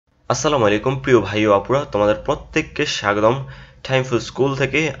আসসালামু আলাইকুম প্রিয় ভাই ও আপুরা, তোমাদের প্রত্যেককে স্বাগতম টাইমফুল স্কুল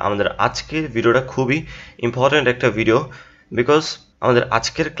থেকে। আমাদের আজকের ভিডিওটা খুবই ইম্পর্ট্যান্ট একটা ভিডিও, বিকজ আমাদের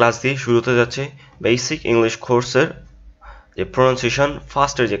আজকের ক্লাস দিয়ে শুরু হতে যাচ্ছে বেসিক ইংলিশ কোর্সের যে প্রোনাউন্সিয়েশন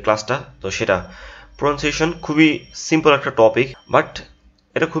ফার্স্টের যে ক্লাসটা। তো সেটা প্রোনাউন্সিয়েশন খুবই সিম্পল একটা টপিক, বাট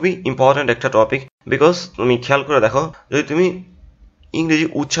এটা খুবই ইম্পর্ট্যান্ট একটা টপিক, বিকজ তুমি খেয়াল করে দেখো, যদি তুমি ইংরেজি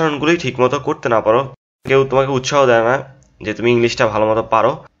উচ্চারণগুলোই ঠিক মতো করতে না পারো, কেউ তোমাকে উৎসাহ দেয় না যে তুমি ইংলিশটা ভালো মতো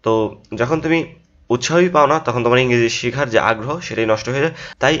পারো। তো যখন তুমি উৎসাহই পাও না, তখন তোমার ইংরেজি শেখার যে আগ্রহ সেটাই নষ্ট হয়ে যায়।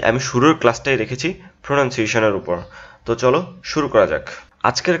 তাই আমি শুরুর ক্লাসটাই রেখেছি প্রোনাউন্সিয়েশনের উপর। তো চলো শুরু করা যাক।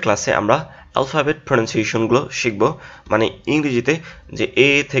 আজকের ক্লাসে আমরা অ্যালফাবেট প্রোনাউন্সিয়েশনগুলো শিখব, মানে ইংরেজিতে যে এ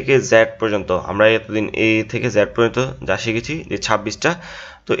থেকে জেড পর্যন্ত, আমরা এতদিন এ থেকে জেড পর্যন্ত যা শিখেছি যে 26টা,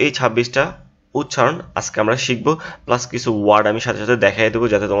 তো এই 26টা উচ্চারণ আজকে আমরা শিখব, প্লাস কিছু ওয়ার্ড আমি সাথে সাথে দেখাই দেবো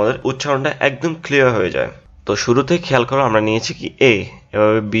যাতে তোমাদের উচ্চারণটা একদম ক্লিয়ার হয়ে যায়। তো শুরুতে খেয়াল করো, আমরা নিয়েছি কি এ,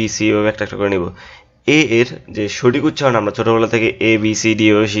 এভাবে বি সি এভাবে একটা একটা করে নিব। এ এর যে সঠিক উচ্চারণ, আমরা ছোটবেলা থেকে এ বি সি ডি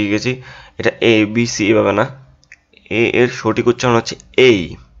এভাবে শিখে গেছি, এটা এ বি সি এভাবে না, এ এর সঠিক উচ্চারণ হচ্ছে এই,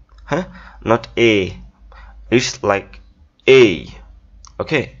 হ্যাঁ, নট এ, ইটস লাইক এই,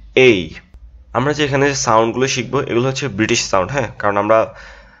 ওকে, এই। আমরা যে এখানে যে সাউন্ডগুলো শিখবো এগুলো হচ্ছে ব্রিটিশ সাউন্ড, হ্যাঁ, কারণ আমরা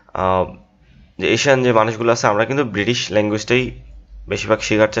যে এশিয়ান যে মানুষগুলো আছে আমরা কিন্তু ব্রিটিশ ল্যাঙ্গুয়েজটাই বেশিরভাগ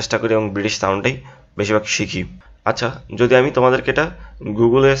শেখার চেষ্টা করি এবং ব্রিটিশ সাউন্ডটাই বেশিরভাগ শিখি। আচ্ছা, যদি আমি তোমাদেরকে এটা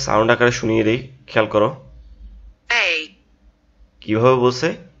গুগলে সাউন্ড আকারে শুনিয়ে দিই, খেয়াল করো কিভাবে বলছে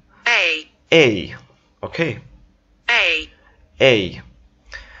এই, ওকে, এই।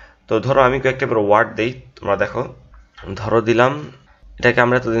 তো ধরো আমি কয়েকটা ওয়ার্ড দেই, তোমরা দেখো। ধরো দিলাম, এটাকে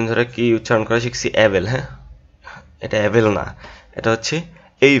আমরা এতদিন ধরে কি উচ্চারণ করে শিখছি, অ্যাভেল, হ্যাঁ, এটা অ্যাভেল না, এটা হচ্ছে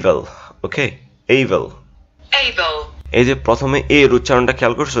এইভেল, ওকে, এইভেল। এই যে প্রথমে এর উচ্চারণটা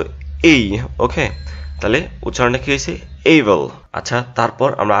খেয়াল করছো, এই, ওকে, তাহলে উচ্চারণটা কি হয়েছে, এইভেল। আচ্ছা, তারপর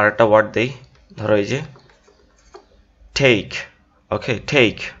আমরা আরেকটা ওয়ার্ড দেই, ধরো এই যে টেক, ওকে,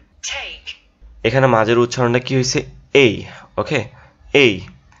 টেক। এখানে মাঝের উচ্চারণটা কি হয়েছে, এই, ওকে, এই,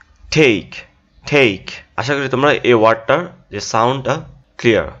 টেক, টেক। আশা করি তোমরা এই ওয়ার্ডটার যে সাউন্ডটা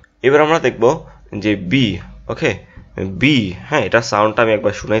ক্লিয়ার। এবার আমরা দেখব যে বি, ওকে, বি, হ্যাঁ, এটা সাউন্ডটা আমি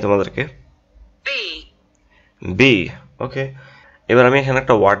একবার শুনাই তোমাদেরকে, বি, ওকে। এবার আমি এখানে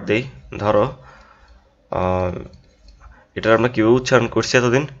একটা ওয়ার্ড দেই, ধরো এটার আমরা কীভাবে উচ্চারণ করছি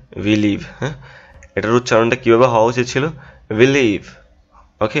এতদিন, বিলিভ, হ্যাঁ, এটার উচ্চারণটা কীভাবে হওয়া উচিত ছিল, বিলিভ,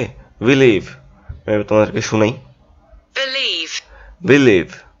 ওকে, বিলিভ। তোমাদেরকে শুনাই, বিলিভ,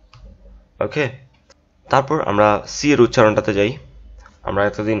 ওকে। তারপর আমরা সি এর উচ্চারণটাতে যাই। আমরা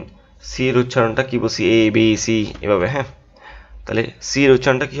এতদিন সি এর উচ্চারণটা কি বলছি, এ বি সি এভাবে, হ্যাঁ, তাহলে সি এর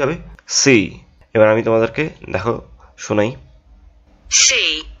উচ্চারণটা কি হবে, সি। এবার আমি তোমাদেরকে দেখো শোনাই,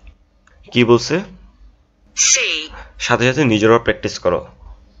 কি বলছে, সাথে সাথে নিজেরাও প্র্যাকটিস করো,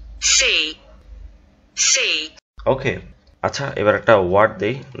 ওকে। আচ্ছা, এবার একটা ওয়ার্ড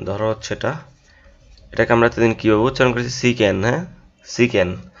দেই, ধরো হচ্ছে এটাকে আমরা এতদিন কিভাবে উচ্চারণ করেছি, সি ক্যান, হ্যাঁ, সি ক্যান,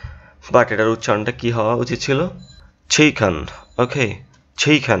 বাট এটার উচ্চারণটা কি হওয়া উচিত ছিল, ছেইখান, ওকে,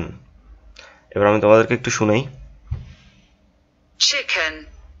 ছেইখান। এবার আমি তোমাদেরকে একটু শুনাই,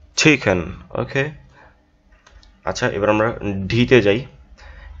 চিকেন, ওকে। আচ্ছা, এবার আমরা ডিতে যাই।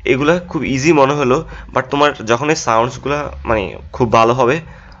 এগুলা খুব ইজি মনে হলো, বাট তোমার যখন এই সাউন্ডসগুলা মানে খুব ভালো হবে,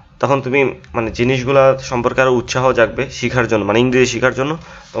 তখন তুমি মানে জিনিসগুলা সম্পর্কে আরও উৎসাহ জাগবে শেখার জন্য, মানে ইংরেজি শেখার জন্য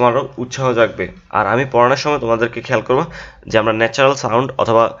তোমারও উৎসাহ জাগবে। আর আমি পড়ানোর সময় তোমাদেরকে খেয়াল করবো যে আমরা ন্যাচারাল সাউন্ড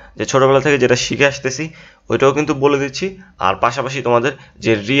অথবা যে ছোটোবেলা থেকে যেটা শিখে আসতেছি ওইটাও কিন্তু বলে দিচ্ছি, আর পাশাপাশি তোমাদের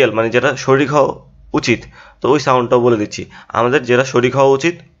যে রিয়েল মানে যেটা শরীর হওয়া উচিত, তো ওই সাউন্ডটাও বলে দিচ্ছি। আমাদের যেটা শরীর হওয়া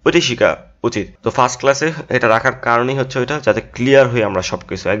উচিত ওইটাই শেখা উচিত। তো ফার্স্ট ক্লাসে এটা রাখার কারণই হচ্ছে ওইটা, যাতে ক্লিয়ার হয়ে আমরা সব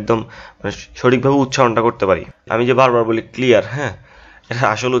কিছু একদম মানে সঠিকভাবে উচ্চারণটা করতে পারি। আমি যে বারবার বলি ক্লিয়ার, হ্যাঁ, এটা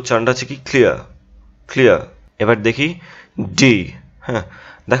আসল উচ্চারণটা হচ্ছে কি, ক্লিয়ার, ক্লিয়ার। এবার দেখি ডি, হ্যাঁ,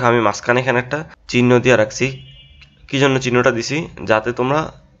 দেখো আমি মাঝখানে এখানে একটা চিহ্ন দিয়ে রাখছি। কি জন্য চিহ্নটা দিছি, যাতে তোমরা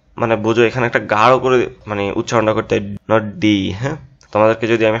মানে বোঝো এখানে একটা গাঢ় করে মানে উচ্চারণটা করতে, নট ডি, হ্যাঁ। তোমাদেরকে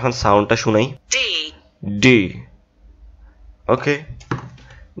যদি আমি এখন সাউন্ডটা শুনাই, ডি, ওকে,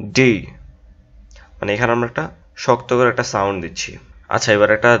 ডি, মানে এখানে আমরা একটা শক্ত করে একটা সাউন্ড দিচ্ছি। আচ্ছা, এবার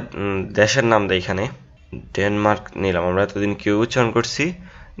একটা দেশের নাম দেয়, এখানে ডেনমার্ক নিলাম। আমরা এতদিন কি উচ্চারণ করছি,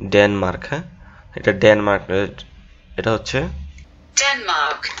 ডেনমার্ক, হ্যাঁ, এটা ডেনমার্ক, এটা হচ্ছে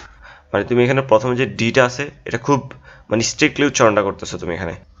ডেনমার্ক। মানে তুমি এখানে প্রথমে যে ডিটা আছে এটা খুব মানে স্ট্রিক্টলি উচ্চারণটা করতেছো তুমি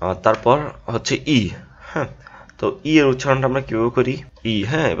এখানে। তারপর হচ্ছে ই, হ্যাঁ, তো ই এর উচ্চারণটা আমরা কিভাবে করি, ই,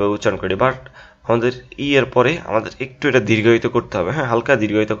 হ্যাঁ, এভাবে উচ্চারণ করি, বাট আমাদের ই এর পরে আমাদের একটু এটা দীর্ঘায়িত করতে হবে, হ্যাঁ, হালকা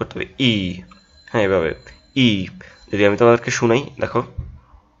দীর্ঘায়িত করতে হবে, ই, হ্যাঁ, এভাবে ই। যদি আমি তোমাদেরকে শুনাই, দেখো,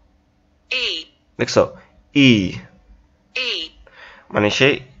 দেখছো, ই, মানে সে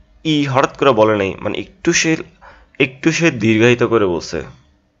ই হঠাৎ করে বলে নাই, মানে একটু সে দীর্ঘায়িত করে বলছে।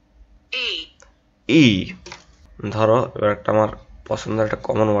 ই ধরো এবার একটা আমার পছন্দের একটা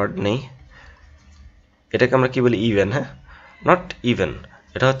কমন ওয়ার্ড নেই, এটাকে আমরা কি বলি? ইভেন। হ্যাঁ, নট ইভেন,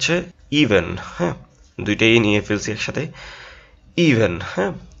 এটা হচ্ছে ইভেন। হ্যাঁ, দুইটাই নিয়ে ফেলছি একসাথে, ইভেন।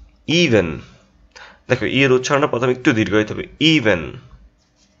 হ্যাঁ, ইভেন। দেখো ই এর উচ্চারণটা প্রথমে একটু দীর্ঘায়িত হবে, ইভেন।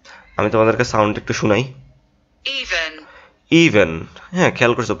 আমি তোমাদেরকে সাউন্ড একটু শোনাই, ইভেন। ইভেন। হ্যাঁ,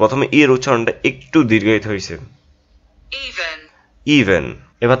 খেয়াল করছো প্রথমে ই এর উচ্চারণটা একটু দীর্ঘায়িত হয়েছে, ইভেন। ইভেন।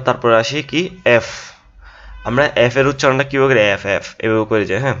 এবার তারপরে আসি কি? এফ। আমরা এফ এর উচ্চারণটা কিভাবে করি? এফ এফ এভাবে করে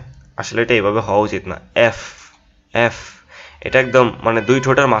যাই। হ্যাঁ, আসলে এটা এভাবে হওয়া উচিত না। এফ এফ, এটা একদম মানে দুই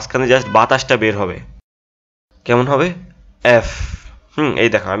ঠোঁটের মাঝখানে জাস্ট বাতাসটা বের হবে। কেমন হবে? এফ। এই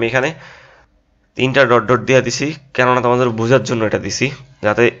দেখো আমি এখানে 3টা ডট ডট দিয়ে দিছি, কেননা তোমাদের বোঝার জন্য এটা দিছি,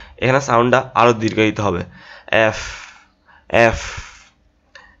 যাতে এখানে সাউন্ডটা আরো দীর্ঘায়িত হবে। F F.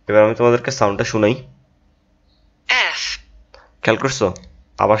 এবার আমি তোমাদেরকে সাউন্ডটা শুনাই, এফ। খেয়াল করছো?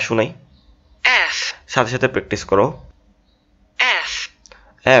 আবার শুনাই, এফ। সাথে সাথে প্র্যাকটিস করো, এফ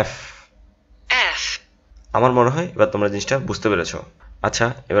এফ এফ। আমার মনে হয় এবার তোমরা জিনিসটা বুঝতে পেরেছো। আচ্ছা,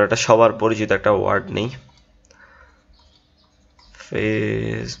 এবার একটা সবার পরিচিত একটা ওয়ার্ড নেই,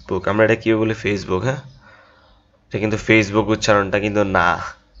 ফেসবুক। আমরা এটা কিভাবে বলি? ফেসবুক। হ্যাঁ, এটা কিন্তু ফেসবুক উচ্চারণটা কিন্তু না,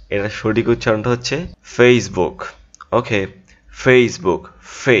 এটা সঠিক উচ্চারণটা হচ্ছে ফেসবুক। ওকে, ফেসবুক।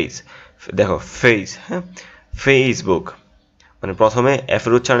 ফেস, দেখো ফেস। হ্যাঁ, ফেসবুক। মানে প্রথমে এফ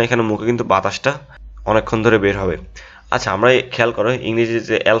এর উচ্চারণ, এখানে মুখে কিন্তু বাতাসটা অনেকক্ষণ ধরে বের হবে। আচ্ছা, আমরা খেয়াল করো ইংরেজি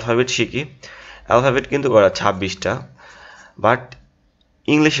যে অ্যালফাবেট শিখি, অ্যালফাবেট কিন্তু 26টা, বাট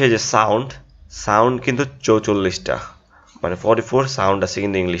ইংলিশে যে সাউন্ড কিন্তু 44টা, মানে 44 সাউন্ড আছে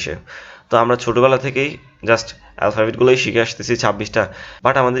কিন্তু ইংলিশে। তো আমরা ছোটবেলা থেকেই জাস্ট অ্যালফাবেটগুলোই শিখে আসতেছি 26টা,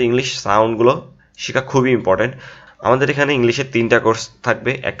 বাট আমাদের ইংলিশ সাউন্ডগুলো শেখা খুবই ইম্পর্টেন্ট। আমাদের এখানে ইংলিশের 3টা কোর্স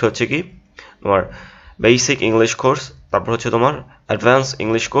থাকবে, একটা হচ্ছে কি তোমার বেসিক ইংলিশ কোর্স, তারপর হচ্ছে তোমার অ্যাডভান্স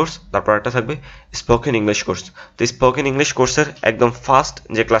ইংলিশ কোর্স, তারপর একটা থাকবে স্পোকেন ইংলিশ কোর্স। তো স্পোকেন ইংলিশ কোর্সের একদম ফার্স্ট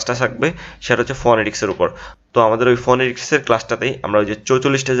যে ক্লাসটা থাকবে সেটা হচ্ছে ফনেটিক্সের উপর। তো আমাদের ওই ফনেটিক্সের ক্লাসটাতেই আমরা ওই যে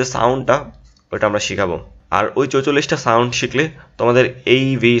 44টা যে সাউন্ডটা, ওইটা আমরা শিখাবো। আর ওই 44টা সাউন্ড শিখলে তোমাদের এই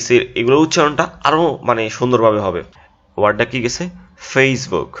ভি সি এগুলোর উচ্চারণটা আরো মানে সুন্দরভাবে হবে। ওয়ার্ডটা কি গেছে?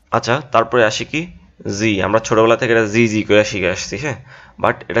 ফেসবুক। আচ্ছা, তারপরে আসি কি? জি। আমরা ছোটবেলা থেকে এটা জি জি করে শিখে আসছি। হ্যাঁ,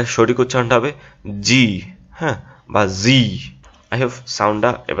 বাট এটা সঠিক উচ্চারণটা হবে জি। হ্যাঁ, বা জি। আই হোপ সাউন্ডটা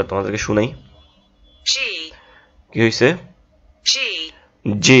এবার তোমাদেরকে শুনাই, জি। কি হয়েছে? জি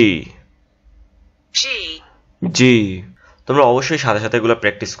জি জি জি। তোমরা অবশ্যই সাথে সাথে এগুলো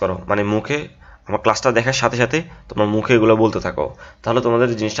প্র্যাকটিস করো, মানে মুখে আমার ক্লাসটা দেখার সাথে সাথে তোমার মুখে এগুলো বলতে থাকো, তাহলে তোমাদের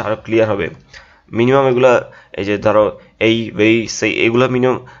জিনিসটা আরো ক্লিয়ার হবে। মিনিমাম এগুলো, এই যে ধরো এই সেই এগুলো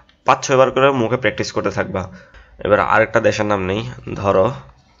মিনিমাম 5-6 বার করে মুখে প্র্যাকটিস করতে থাকবা। এবার আরেকটা দেশের নাম নেই, ধরো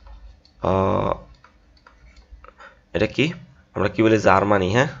এটা কি? আমরা কি বলি? জার্মানি।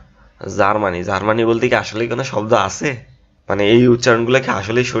 হ্যাঁ, জার্মানি। জার্মানি বলতে কি আসলেই কোনো শব্দ আছে? মানে এই উচ্চারণগুলো কি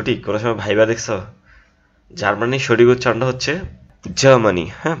আসলেই সঠিক? কোনো সময় ভাইবা দেখছো? জার্মানির সঠিক উচ্চারণটা হচ্ছে জার্মানি।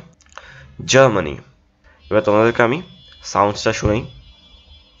 হ্যাঁ, জার্মানি। এবার তোমাদেরকে আমি সাউন্ডসটা শুনাই,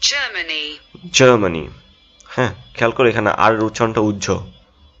 জার্মানি জার্মানি। হ্যাঁ, খেয়াল করো এখানে আর উচ্চারণটা উজ্জ,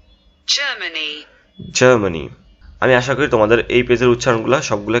 জার্মানি জার্মানি। আমি আশা করি তোমাদের এই পেজের উচ্চারণগুলো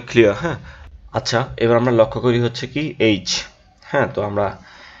সবগুলো ক্লিয়ার। হ্যাঁ, আচ্ছা, এবার আমরা লক্ষ্য করি হচ্ছে কি এইচ। হ্যাঁ, তো আমরা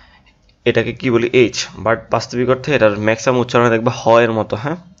এটাকে কি বলি? এইচ, বাট বাস্তবিক অর্থে এটার ম্যাক্সিমাম উচ্চারণ দেখবে হ এর মতো।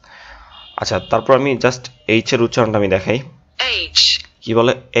 হ্যাঁ, আচ্ছা, তারপর আমি জাস্ট এইচ এর উচ্চারণটা আমি দেখাই, এইচ। কি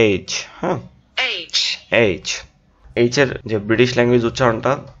বলে? এইচ। হ্যাঁ, এইচ এইচ। এইচ এর যে ব্রিটিশ ল্যাঙ্গুয়েজ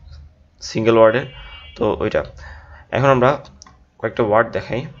উচ্চারণটা সিঙ্গেল ওয়ার্ডের, তো ওইটা। এখন আমরা কয়েকটা ওয়ার্ড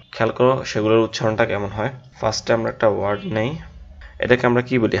দেখাই, খেয়াল করো সেগুলোর উচ্চারণটা কেমন হয়। ফার্স্টে আমরা একটা ওয়ার্ড নেই, এটাকে আমরা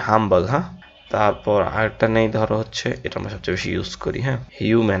কি বলি? হাম্বল। হ্যাঁ, তারপর আরেকটা নেই, ধরো হচ্ছে এটা আমরা সবচেয়ে বেশি ইউজ করি। হ্যাঁ,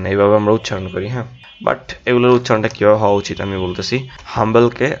 হিউম্যান, এইভাবে আমরা উচ্চারণ করি। হ্যাঁ, বাট এগুলোর উচ্চারণটা কিভাবে হওয়া উচিত আমি বলতেছি।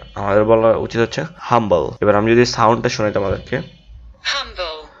 হাম্বলকে আমাদের বলা উচিত হচ্ছে হাম্বল। এবার আমি যদি সাউন্ডটা শোনাই তোমাদেরকে,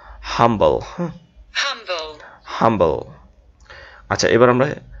 হাম্বল হাম্বল। হ্যাঁ, হাম্বল হাম্বল। আচ্ছা, এবার আমরা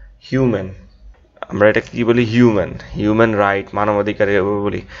হিউম্যান, আমরা এটা কি বলি? হিউম্যান। হিউম্যান রাইট, মানবাধিকার এভাবে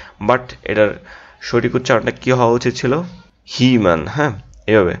বলি, বাট এটার সঠিক উচ্চারণটা কি হওয়া উচিত ছিল? হিউম্যান। হ্যাঁ,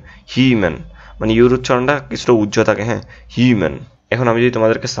 এভাবে হিউম্যান, মানে ইউর উচ্চারণটা কিছুটা উজ্জ্ব থাকে। হ্যাঁ, হিউম্যান। এখন আমি যদি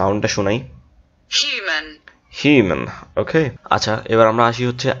তোমাদেরকে সাউন্ডটা শোনাই, হিউম্যান হিউম্যান। ওকে, আচ্ছা, এবার আমরা আসি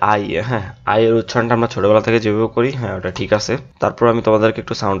হচ্ছে আই। হ্যাঁ, আই এর উচ্চারণটা আমরা ছোটবেলা থেকে যেভাবে করি, হ্যাঁ ওটা ঠিক আছে। তারপর আমি তোমাদেরকে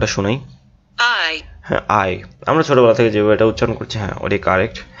একটু সাউন্ডটা শোনাই, আই। হ্যাঁ, আই। আমরা ছোটবেলা থেকে যেভাবে এটা উচ্চারণ করছি, হ্যাঁ ওটাই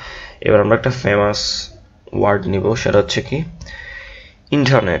কারেক্ট। এবার আমরা একটা ফেমাস ওয়ার্ড নিব, সেটা হচ্ছে কি?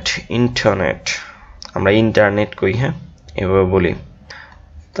 ইন্টারনেট। ইন্টারনেট, আমরা ইন্টারনেট কই। হ্যাঁ, এভাবে বলি।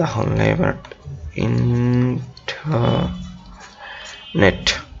 তাহলে এবার ইন্টারনেট।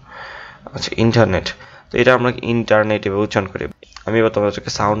 আচ্ছা ইন্টারনেট, তো এটা আমরা ইন্টারনেট এভাবে উচ্চারণ করি। আমি এবার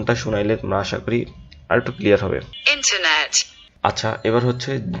তোমাদেরকে সাউন্ডটা শোনাইলে তোমরা আশা করি আর একটু ক্লিয়ার হবে। ইন্টারনেট। আচ্ছা এবার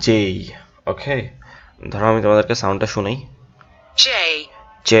হচ্ছে যেই। ওকে, ধরো আমি তোমাদেরকে সাউন্ডটা শোনাই। জেই।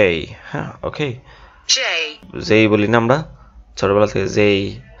 যেই, হ্যাঁ ওকে। জেই। যেই বলি না আমরা ছোটবেলা থেকে, যেই,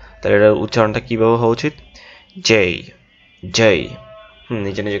 তাহলে এটার উচ্চারণটা কীভাবে হওয়া উচিত? যেই, যেই।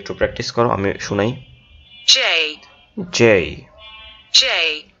 নিজে নিজে একটু প্র্যাকটিস করো, আমি শোনাই। জেই। যেই, জেই।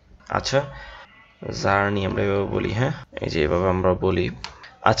 আচ্ছা জার্নি আমরা এভাবে বলি, হ্যাঁ এই যে এভাবে আমরা বলি।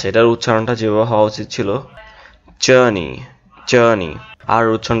 আচ্ছা এটার উচ্চারণটা যেভাবে হওয়া উচিত ছিল জার্নি, জার্নি। আর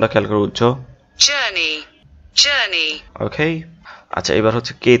উচ্চারণটা খেয়াল করে উচ্চ জার্নি, জার্নি। ওকে। আচ্ছা এবার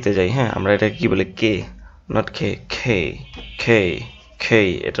হচ্ছে কে তে যাই, হ্যাঁ আমরা এটা কি বলি? কে, নট খে, খে, খে, খে।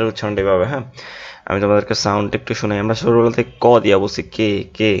 এটার উচ্চারণটা এভাবে, হ্যাঁ আমি তোমাদেরকে সাউন্ড একটু শোনাই। আমরা ছোটবেলা থেকে ক দিয়া বলছি কে,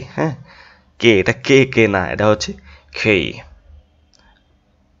 কে, হ্যাঁ কে, এটা কে কে না, এটা হচ্ছে খে।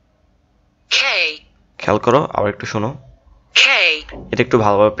 কে। খেয়াল করো, আবার একটু শোনো। কে। এটা একটু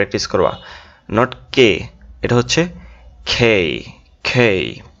ভালোভাবে প্র্যাকটিস করবা। নট কে, এটা হচ্ছে খে, খে,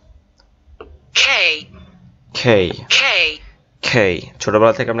 কে। খে, কে। খে।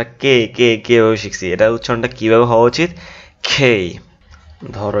 ছোটবেলা থেকে আমরা কে কে কে ভাবে শিখছি, এটার উচ্চারণটা কিভাবে হওয়া উচিত? খে।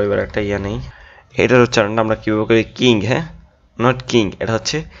 ধরো এবার একটা ইয়া নেই, এটার উচ্চারণটা আমরা কিভাবে করি? কিং, হ্যাঁ নট কিং, এটা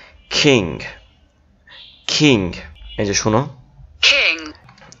হচ্ছে কিং, কিং। এই যে শোনো। কিং।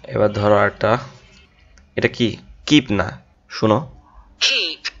 এবার ধরো একটা, এটা কি? কিপ না, শোনো।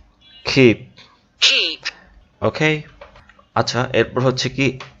 কিপ। Keep, keep. ওকে। আচ্ছা এরপর হচ্ছে কি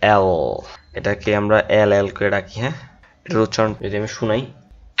এল, এটাকে আমরা এল এল করে ডাকি, হ্যাঁ এটার উচ্চারণ যদি আমি শোনাই।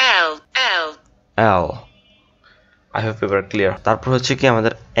 এল। এল। এল, আই হোপ এবার ক্লিয়ার। তারপর হচ্ছে কি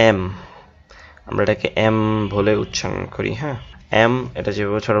আমাদের এম, আমরা এটাকে এম বলে উচ্চারণ করি, হ্যাঁ এম, এটা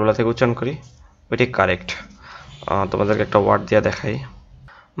যেভাবে ছোটবেলা থেকে উচ্চারণ করি ওইটাই কারেক্ট। তোমাদেরকে একটা ওয়ার্ড দিয়ে দেখাই,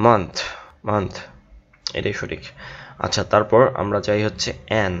 মান্থ, মান্থ, এটাই সঠিক। আচ্ছা তারপর আমরা যাই হচ্ছে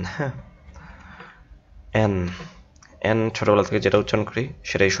এন, হ্যাঁ এন, এন ছোটবেলা থেকে যেটা উচ্চারণ করি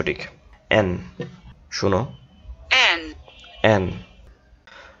সেটাই সঠিক। এন, শুনো। এন। এন।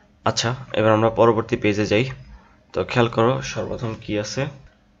 আচ্ছা এবার আমরা পরবর্তী পেজে যাই। তো খেয়াল করো সর্বপ্রথম কি আছে?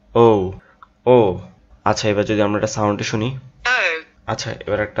 ও, ও। আচ্ছা এবার যদি আমরা একটা সাউন্ডে শুনি। ও। আচ্ছা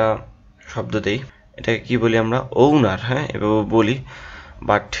এবার একটা শব্দ দেই, এটাকে কি বলি আমরা? ওনার, হ্যাঁ এভাবে বলি,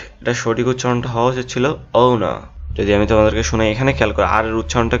 বাট এটা সঠিক উচ্চারণটা হওয়া উচিত ছিল ওনা। যদি আমি তোমাদেরকে শুনাই, এখানে খেয়াল করো আর এর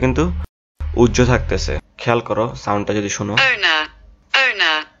উচ্চারণটা কিন্তু উজ্জ থাকতেছে। খেয়াল করো সাউন্ডটা যদি শুনো। Owner.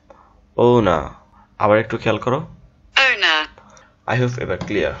 Owner. ওনা, আবার একটু খেয়াল করো। Owner. আই হোপ এবার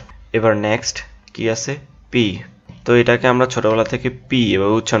ক্লিয়ার। এবার নেক্সট কি আছে? পি। তো এটাকে আমরা ছোটবেলা থেকে পি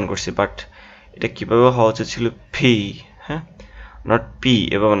এভাবে উচ্চারণ করছি, বাট এটা কিভাবে হওয়া উচিত ছিল? ফি, হ্যাঁ নট পি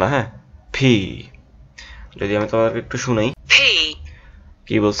এভাবে না, হ্যাঁ ফি। যদি আমি তোমাদেরকে একটু শুনাই। P.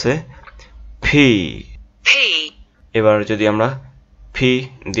 কি বলছে? ফি। P. এবার যদি আমরা ফি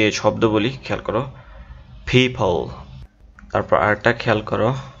দিয়ে শব্দ বলি, খেয়াল করো পিপল। তারপর আরেকটা খেয়াল করো,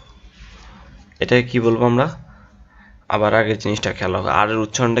 এটাকে কি বলবো আমরা? আবার আগের জিনিসটা খেয়াল রাখো, আর এর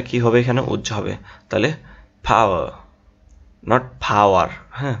উচ্চারণটা কি হবে? এখানে উজ্জ হবে, তাহলে পাওয়ার, নট পাওয়ার,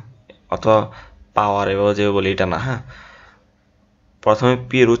 হ্যাঁ অথবা পাওয়ার এভাবে যে বলি এটা না, হ্যাঁ প্রথমে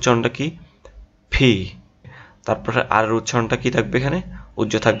পি এর উচ্চারণটা কি? ফি। তারপরে আর এর উচ্চারণটা কি থাকবে? এখানে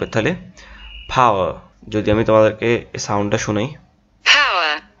উজ্জ থাকবে, তাহলে পাওয়ার। যদি আমি তোমাদেরকে সাউন্ডটা শুনাই।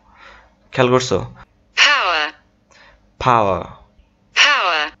 Power. খেয়াল করছো? Power. Power.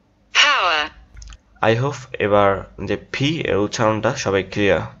 Power. Power. I hope এবার যে ফি এর উচ্চারণটা সবাই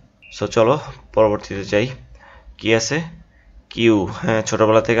ক্লিয়ার। সো চলো পরবর্তীতে যাই। কি আছে? কিউ, হ্যাঁ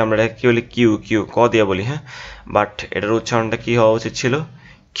ছোটবেলা থেকে আমরা এটা কি বলি? কিউ, কিউ ক দিয়ে বলি, হ্যাঁ বাট এটার উচ্চারণটা কি হওয়া উচিত ছিল?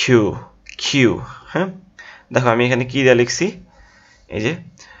 কিউ, কিউ, হ্যাঁ দেখো আমি এখানে কি দিয়ে লিখছি? এই যে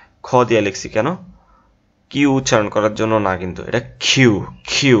খ দিয়ে লিখছি, কেন? কিউ উচ্চারণ করার জন্য না, কিন্তু এটা কিউ,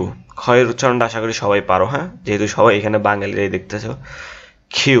 কিউ। খ এর উচ্চারণটা আশা করি সবাই পারো, হ্যাঁ যেহেতু সবাই এখানে বাঙালিরাই দেখতেছো।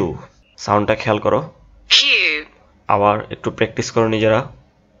 কিউ, সাউন্ডটা খেয়াল করো, Q. আবার একটু প্র্যাকটিস করো নিজেরা।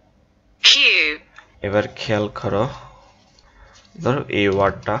 Q. এবার খেয়াল করো, ধরো এই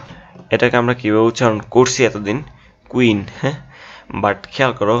ওয়ার্ডটা, এটাকে আমরা কিভাবে উচ্চারণ করছি এতদিন? কুইন, হ্যাঁ বাট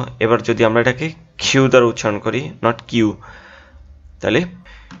খেয়াল করো এবার যদি আমরা এটাকে কিউ দ্বারা উচ্চারণ করি, নট কিউ, তাহলে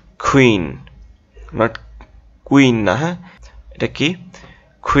কুইন, নট কুইন না, হ্যাঁ এটা কি?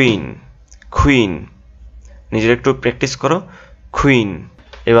 Queen, queen. নিজের একটু প্র্যাকটিস করো, কুইন।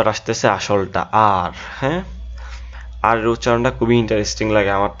 এবার আসতেছে আসলটা আর, হ্যাঁ আর এর উচ্চারণটা খুবই ইন্টারেস্টিং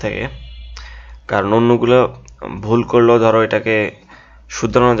লাগে আমার থেকে, কারণ অন্যগুলো ভুল করলেও ধরো এটাকে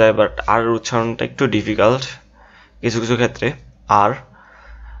শুধরানো যায়, বাট আর এর উচ্চারণটা একটু ডিফিকাল্ট কিছু কিছু ক্ষেত্রে। আর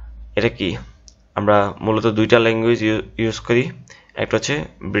এটা কি আমরা মূলত দুইটা ল্যাঙ্গুয়েজ ইউজ করি, একটা হচ্ছে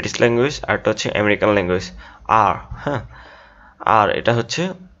ব্রিটিশ ল্যাঙ্গুয়েজ আর একটা হচ্ছে আমেরিকান ল্যাঙ্গুয়েজ। আর হ্যাঁ, আর এটা হচ্ছে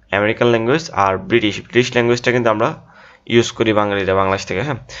আমেরিকান ল্যাঙ্গুয়েজ আর ব্রিটিশ ল্যাঙ্গুয়েজটা কিন্তু আমরা ইউজ করি বাঙালিরা বাংলাদেশ থেকে।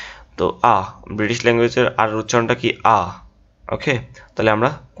 হ্যাঁ, তো ব্রিটিশ ল্যাঙ্গুয়েজের আর উচ্চারণটা কি ওকে, তাহলে আমরা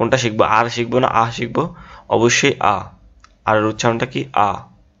কোনটা শিখবো, আর শিখবো না শিখবো? অবশ্যই আর উচ্চারণটা কি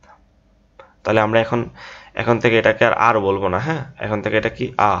তাহলে আমরা এখন থেকে এটাকে আর বলবো না। হ্যাঁ, এখন থেকে এটা কি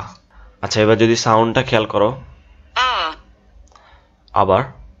আচ্ছা, এবার যদি সাউন্ডটা খেয়াল করো, আবার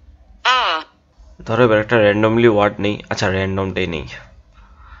ধরো এবার একটা র্যান্ডমলি ওয়ার্ড নেই। আচ্ছা, র্যান্ডমটাই নেই,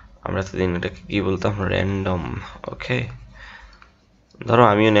 আমরা এতদিন এটাকে কি বলতাম, র্যান্ডম। ওকে, ধরো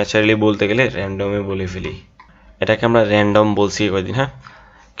আমিও ন্যাচারালি বলতে গেলে র্যান্ডমে বলে ফেলি, এটাকে আমরা র্যান্ডম বলছি কয়দিন। হ্যাঁ,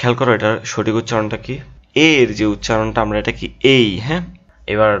 খেয়াল করো এটার সঠিক উচ্চারণটা কি, এর যে উচ্চারণটা আমরা এটা কি এই। হ্যাঁ,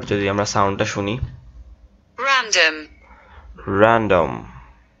 এবার যদি আমরা সাউন্ডটা শুনি, random, random.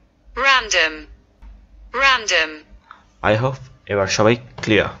 random, random, I hope এবার সবাই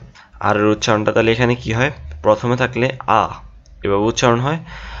ক্লিয়ার। আর এর উচ্চারণটা তাহলে এখানে কি হয়, প্রথমে থাকলে এভাবে উচ্চারণ হয়,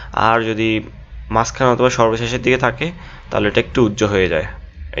 আর যদি মাঝখানে অথবা সর্বশেষের দিকে থাকে তাহলে এটা একটু উজ্জ্ব হয়ে যায়।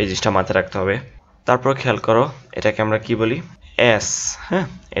 এই জিনিসটা মাথায় রাখতে হবে। তারপর খেয়াল করো এটাকে আমরা কি বলি, এস। হ্যাঁ,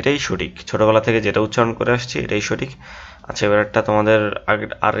 এটাই সঠিক, ছোটবেলা থেকে যেটা উচ্চারণ করে আসছি এটাই সঠিক। আচ্ছা, এবার একটা তোমাদের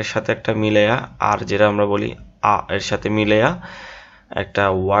আর এর সাথে একটা মিলেয়া, আর যেটা আমরা বলি এর সাথে মিলেয়া একটা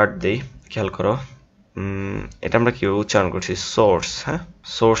ওয়ার্ড দেই। খেয়াল করো এটা আমরা কিভাবে উচ্চারণ করছি, সোর্স। হ্যাঁ,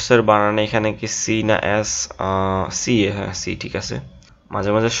 সোর্সের বানানে এখানে কি সি না এস? সি। হ্যাঁ, সি ঠিক আছে, মাঝে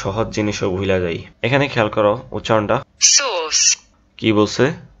মাঝে সহজ জিনিসও ভুলা যাই। এখানে খেয়াল করো উচ্চারণটা source, কি বলছে,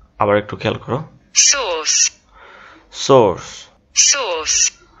 আবার একটু খেয়াল করো, source, সোর্স। source,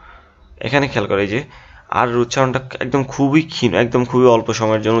 এখানে খেয়াল করো এই যে আর উচ্চারণটা একদম খুবই ক্ষীণ, একদম খুবই অল্প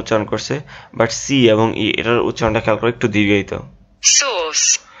সময়ের জন্য উচ্চারণ করছে, বাট সি এবং ই এটার উচ্চারণটা খেয়াল করো একটু দীর্ঘায়িত। source,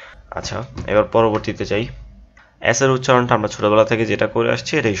 আচ্ছা, এবার পরবর্তীতে যাই। এস এর উচ্চারণটা আমরা ছোটবেলা থেকে যেটা করে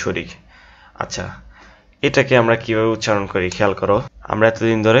আসছি এটাই সঠিক। আচ্ছা, এটাকে আমরা কিভাবে উচ্চারণ করি খেয়াল করো, আমরা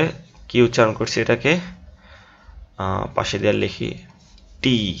এতদিন ধরে কি উচ্চারণ করছি, এটাকে পাশে দিয়ে লিখি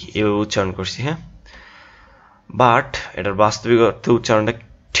টি, এভাবে উচ্চারণ করছি। হ্যাঁ, বাট এটার বাস্তবিক অর্থে উচ্চারণটা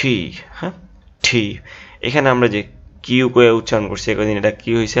ঠি। হ্যাঁ, ঠি। এখানে আমরা যে কিউ করে উচ্চারণ করছি একদিন, এটা কি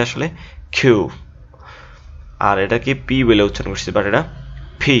হয়েছে আসলে কিউ, আর এটা কি পি বলে উচ্চারণ করছি, বাট এটা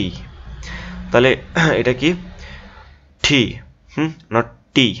ফি। তাহলে এটা কি ঠি, নট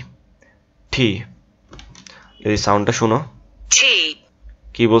টি, ঠি। যদি সাউন্ডটা শুনো, tea,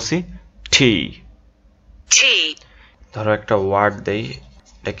 কি বলছি, ঠি। tea, ধরো একটা ওয়ার্ড দেই,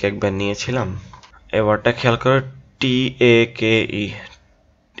 এটাকে একবার নিয়েছিলাম, এই ওয়ার্ডটা খেয়াল করো, টি এ কে ই।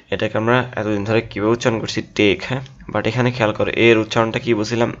 এটাকে আমরা এতদিন ধরে কিভাবে উচ্চারণ করছি, টেক। হ্যাঁ, বাট এখানে খেয়াল করো এর উচ্চারণটা কি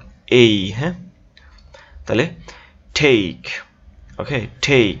বলছিলাম, এই। হ্যাঁ, তাহলে take. Okay,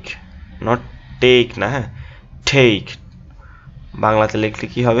 take, not take না। হ্যাঁ, টেক, বাংলাতে লিখলে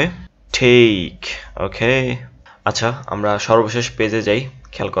কি হবে, টেক। ওকে, আচ্ছা আমরা সর্বশেষ পেজে যাই।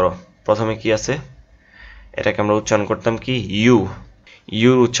 খেয়াল করো প্রথমে কি আছে, এটাকে আমরা উচ্চারণ করতাম কি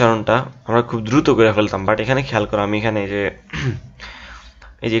ইউর উচ্চারণটা আমরা খুব দ্রুত করে ফেলতাম, বাট এখানে খেয়াল করো আমি এখানে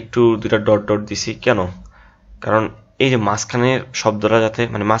এই যে একটু দুটা ডট ডট দিছি কেন, কারণ এই যে মাঝখানের শব্দটা যাতে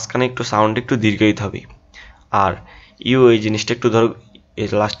মানে মাঝখানে একটু সাউন্ড একটু দীর্ঘায়িত হবে, আর এই জিনিসটা একটু ধরো এই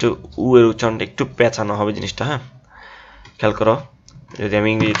লাস্টে এর উচ্চারণটা একটু পেঁচানো হবে জিনিসটা। হ্যাঁ, খেয়াল করো যদি আমি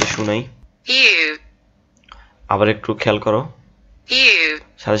ইংরেজিতে শুনাই, you, আবার একটু খেয়াল করো, you,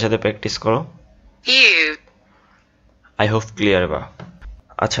 সাথে সাথে প্র্যাকটিস করো। you, আই হোপ ক্লিয়ার এবার।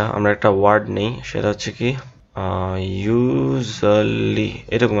 আচ্ছা, আমরা একটা ওয়ার্ড নেই, সেটা হচ্ছে কি ইউজুয়ালি,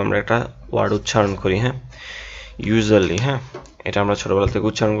 এরকম আমরা একটা ওয়ার্ড উচ্চারণ করি। হ্যাঁ, ইউজুয়ালি। হ্যাঁ, এটা আমরা ছোটবেলা থেকে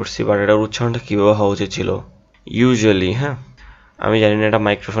উচ্চারণ করছি, বাট এটার উচ্চারণটা কীভাবে হওয়া উচিত ছিল, ইউজুয়ালি। হ্যাঁ, আমি জানি না এটা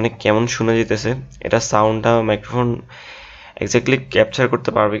মাইক্রোফোনে কেমন শোনা যেতেছে, এটা সাউন্ডটা মাইক্রোফোন এক্স্যাক্টলি ক্যাপচার করতে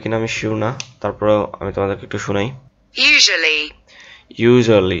পারবে কিনা আমি শিওর না, তারপরেও আমি তোমাদেরকে একটু শোনাই। usually,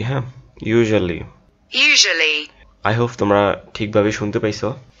 usually. হ্যাঁ, ইউজুয়ালি। usually, আই হোপ তোমরা ঠিকভাবে শুনতে পাইছো।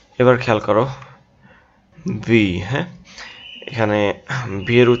 এবার খেয়াল করো ভি। হ্যাঁ, এখানে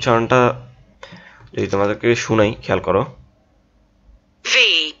ভি এর উচ্চারণটা যদি তোমাদেরকে শুনাই, খেয়াল করো v,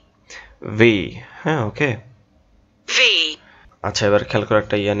 ভি। হ্যাঁ, ওকে। v, আচ্ছা, এবার খেয়াল করো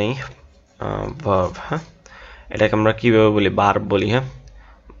একটা নেই, ভার্ব। হ্যাঁ, এটাকে আমরা কিভাবে বলি, ভার্ব বলি। হ্যাঁ,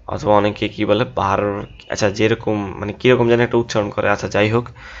 অথবা অনেকে কি বলে ভার্ব, আচ্ছা যেরকম মানে কিরকম যেন একটা উচ্চারণ করে। আচ্ছা যাই হোক,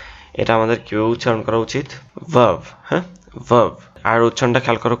 এটা আমাদের কিভাবে উচ্চারণ করা উচিত, ভার্ব। হ্যাঁ, ভার্ব। আর উচ্চারণটা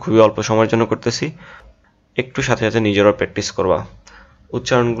খেয়াল করো খুবই অল্প সময়ের জন্য করতেছি, একটু সাথে সাথে নিজেরও প্র্যাকটিস করবা।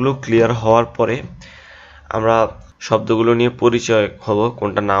 উচ্চারণগুলো ক্লিয়ার হওয়ার পরে আমরা শব্দগুলো নিয়ে পরিচয় হব,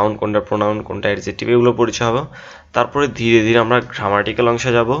 কোনটা নাউন, কোনটা প্রোনাউন, কোনটা অ্যাডজেক্টিভ, এগুলো পরিচয় হবো। তারপরে ধীরে ধীরে আমরা গ্রামাটিক্যাল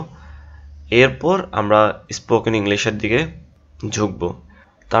অংশে যাব, এরপর আমরা স্পোকেন ইংলিশের দিকে ঝুঁকবো।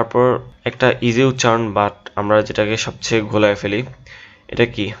 তারপর একটা ইজি উচ্চারণ, বাট আমরা যেটাকে সবচেয়ে ঘোলায় ফেলি, এটা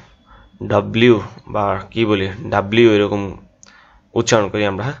কি ডাব্লিউ বা কি বলি ডাব্লিউ এরকম উচ্চারণ করি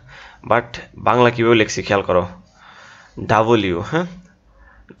আমরা, বাট বাংলা কীভাবে লিখছি খেয়াল করো, ডাব্লিউ, হ্যাঁ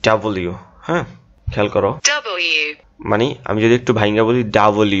ডাব্লিউ, হ্যাঁ খেয়াল করো, W, মানে আমি যদি একটু ভাইঙ্গা বলি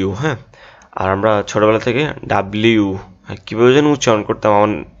ডাব্লিউ, হ্যাঁ, আর আমরা ছোটবেলা থেকে ডাব্লিউ কীভাবে যেন উচ্চারণ করতাম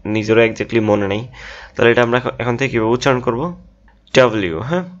আমার নিজেরও একজাক্টলি মনে নেই, তাহলে এটা আমরা এখন থেকে কীভাবে উচ্চারণ করব, ডাব্লিউ,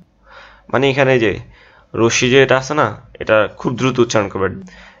 হ্যাঁ, মানে এখানে যে রশ্মি যে এটা আছে না, এটা খুব দ্রুত উচ্চারণ করবে,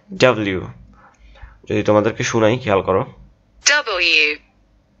 ডাব্লিউ। যদি তোমাদেরকে শোনাই খেয়াল করো, W,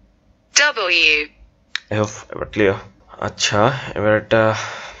 W, এবার ক্লিয়ার। আচ্ছা, এবার একটা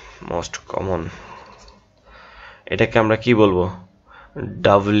মোস্ট কমন, এটাকে আমরা কি বলবো,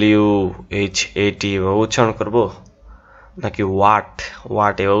 WHAT এভাবে উচ্চারণ করব, নাকি ওয়াট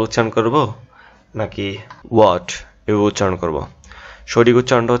ওয়াট এভাবে উচ্চারণ করব, নাকি ওয়াট এভাবে উচ্চারণ করব? সঠিক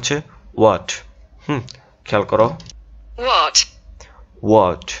উচ্চারণটা হচ্ছে ওয়াট। খেয়াল করো, what,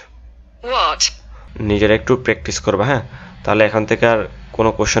 ওয়াট। what, নিজেরা একটু প্র্যাকটিস করবা, হ্যাঁ, তাহলে এখন থেকে আর কোনো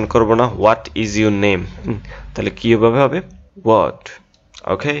কোশ্চেন করবো না, হোয়াট ইজ ইউর নেম, তাহলে কীভাবে হবে, হোয়াট।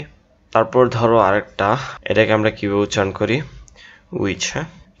 ওকে, তারপর ধরো আরেকটা, এটাকে আমরা কীভাবে উচ্চারণ করি, হুইচ, হ্যাঁ,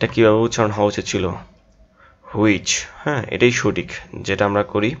 এটা কীভাবে উচ্চারণ হওয়া উচিত ছিল, হুইচ, হ্যাঁ এটাই সঠিক যেটা আমরা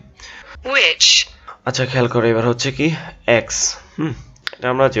করি। which, আচ্ছা খেয়াল করো, এবার হচ্ছে কি এক্স, এটা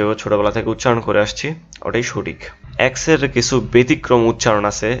আমরা যেও ছোটবেলা থেকে উচ্চারণ করে আসছি, ওটাই সঠিক। এক্স এর কিছু ব্যতিক্রম উচ্চারণ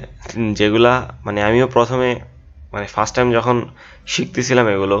আছে যেগুলা মানে আমিও প্রথমে মানে ফার্স্ট টাইম যখন শিখতেছিলাম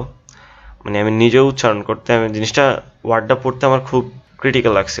এগুলো, মানে আমি নিজেও উচ্চারণ করতে, আমি জিনিসটা ওয়ার্ডটা পড়তে আমার খুব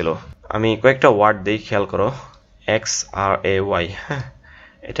ক্রিটিক্যাল লাগছিল। আমি কয়েকটা ওয়ার্ড দিই, খেয়াল করো, XRAY, হ্যাঁ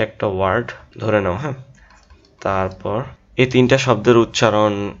এটা একটা ওয়ার্ড ধরে নাও, হ্যাঁ, তারপর এই তিনটা শব্দের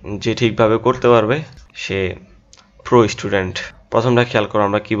উচ্চারণ যে ঠিকভাবে করতে পারবে সে প্রো স্টুডেন্ট। প্রথমটা খেয়াল করো,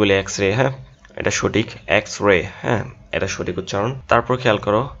 আমরা কি বলি, এক্স রে, হ্যাঁ এটা সঠিক, এক্স রে, হ্যাঁ এটা সঠিক উচ্চারণ। তারপর খেয়াল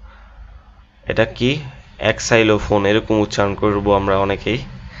করো, এটা কি এক্সাইলোফোন এরকম উচ্চারণ করব আমরা অনেকেই,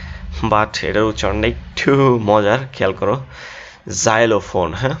 বাট এটার উচ্চারণটা একটু মজার, খেয়াল করো, জাইলোফোন,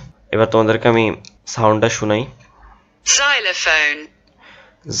 হ্যাঁ। এবার তোমাদেরকে আমি সাউন্ডটা শোনাই, xylophone,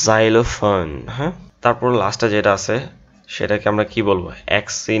 জাইলোফোন, হ্যাঁ। তারপর লাস্টে যেটা আছে সেটাকে আমরা কি বলবো,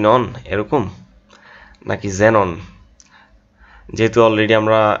 এক্সিনন এরকম, নাকি জেনন? যেহেতু অলরেডি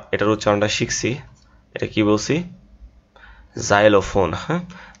আমরা এটার উচ্চারণটা শিখছি, এটা কি বলছি, জাইলোফোন, হ্যাঁ,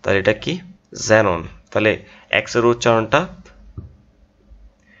 তাহলে এটা কি, জেনন। তাহলে এক্স এর উচ্চারণটা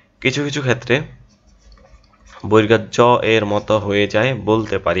কিছু কিছু ক্ষেত্রে বৈর্ঘ্য জ এর মতো হয়ে যায়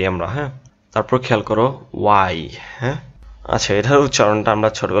বলতে পারি আমরা, হ্যাঁ। তারপর খেয়াল করো ওয়াই, হ্যাঁ, আচ্ছা এটার উচ্চারণটা আমরা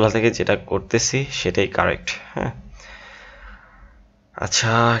ছোটবেলা থেকে যেটা করতেছি সেটাই কারেক্ট, হ্যাঁ।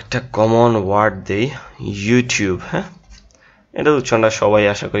 আচ্ছা একটা কমন ওয়ার্ড দেই, ইউটিউব, হ্যাঁ এটার উচ্চারণটা সবাই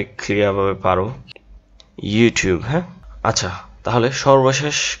আশা করি ক্লিয়ারভাবে পারো, ইউটিউব, হ্যাঁ। আচ্ছা তাহলে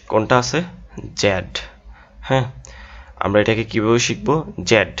সর্বশেষ কোনটা আছে, জেড, হ্যাঁ আমরা এটাকে কিভাবে শিখবো,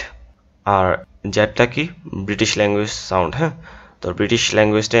 জেড। আর জেডটা কি, ব্রিটিশ ল্যাঙ্গুয়েজ সাউন্ড, হ্যাঁ, তো ব্রিটিশ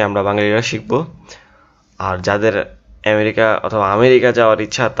ল্যাঙ্গুয়েজটাই আমরা বাঙালিরা শিখবো। আর যাদের আমেরিকা অথবা আমেরিকা যাওয়ার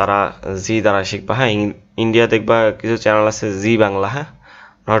ইচ্ছা তারা জি দ্বারা শিখবা, হ্যাঁ। ইন্ডিয়া দেখবা কিছু চ্যানেল আছে জি বাংলা, হ্যাঁ,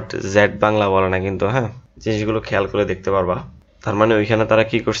 নট জেড বাংলা বলে না কিন্তু, হ্যাঁ জিনিসগুলো খেয়াল করে দেখতে পারবা। তার মানে ওইখানে তারা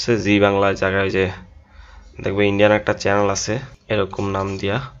কি করছে, জি বাংলা জায়গায় যে দেখবে ইন্ডিয়ান একটা চ্যানেল আছে এরকম নাম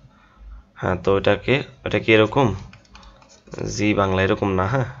দিয়া, হ্যাঁ, তো ওটা কি এরকম জি বাংলা এরকম না,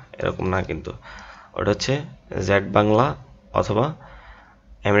 হ্যাঁ এরকম না, কিন্তু ওটা হচ্ছে জেড বাংলা অথবা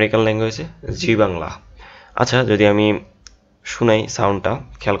আমেরিকান ল্যাঙ্গুয়েজে জি বাংলা। আচ্ছা যদি আমি শুনাই সাউন্ডটা,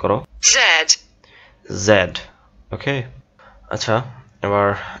 খেয়াল করো, Z, জেড, ওকে। আচ্ছা এবার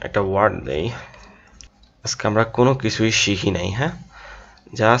একটা ওয়ার্ড দেই, আজকে আমরা কোনো কিছুই শিখি নাই, হ্যাঁ,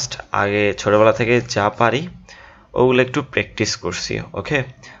 জাস্ট আগে ছোটবেলা থেকে যা পারি ওগুলো একটু প্র্যাকটিস করছি, ওকে,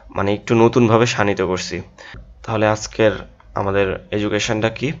 মানে একটু নতুনভাবে শানিত করছি। তাহলে আজকের আমাদের এডুকেশনটা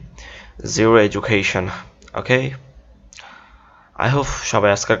কি, zero education, okay. I hope সবাই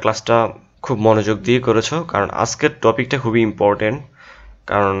আজকের ক্লাসটা খুব মনোযোগ দিয়ে করেছো, কারণ আজকের টপিকটা খুবই ইম্পর্টেন্ট,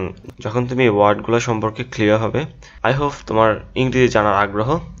 কারণ যখন তুমি এই ওয়ার্ডগুলো সম্পর্কে ক্লিয়ার হবে, আই হোপ তোমার ইংরেজি জানার আগ্রহ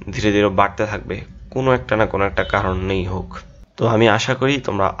ধীরে ধীরে বাড়তে থাকবে, কোনো একটা না কোনো একটা কারণ নেই হোক। তো আমি আশা করি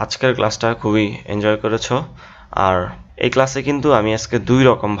তোমরা আজকের ক্লাসটা খুবই এনজয় করেছো। আর এই ক্লাসে কিন্তু আমি আজকে দুই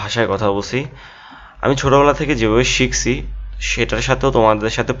রকম ভাষায় কথা বলছি, আমি ছোটবেলা থেকে যেভাবে শিখছি সেটার সাথেও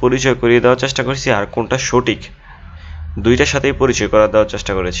তোমাদের সাথে পরিচয় করিয়ে দেওয়ার চেষ্টা করেছি, আর কোনটা সঠিক দুইটার সাথেই পরিচয় করা দেওয়ার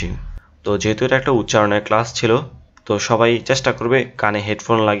চেষ্টা করেছি। তো যেহেতু এটা একটা উচ্চারণের ক্লাস ছিল, তো সবাই চেষ্টা করবে কানে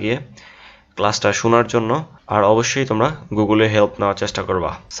হেডফোন লাগিয়ে ক্লাসটা শোনার জন্য। আর অবশ্যই তোমরা গুগলে হেল্প নেওয়ার চেষ্টা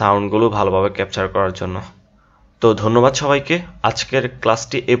করবা সাউন্ডগুলো ভালোভাবে ক্যাপচার করার জন্য। তো ধন্যবাদ সবাইকে, আজকের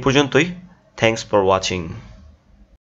ক্লাসটি এ পর্যন্তই। Thanks for watching.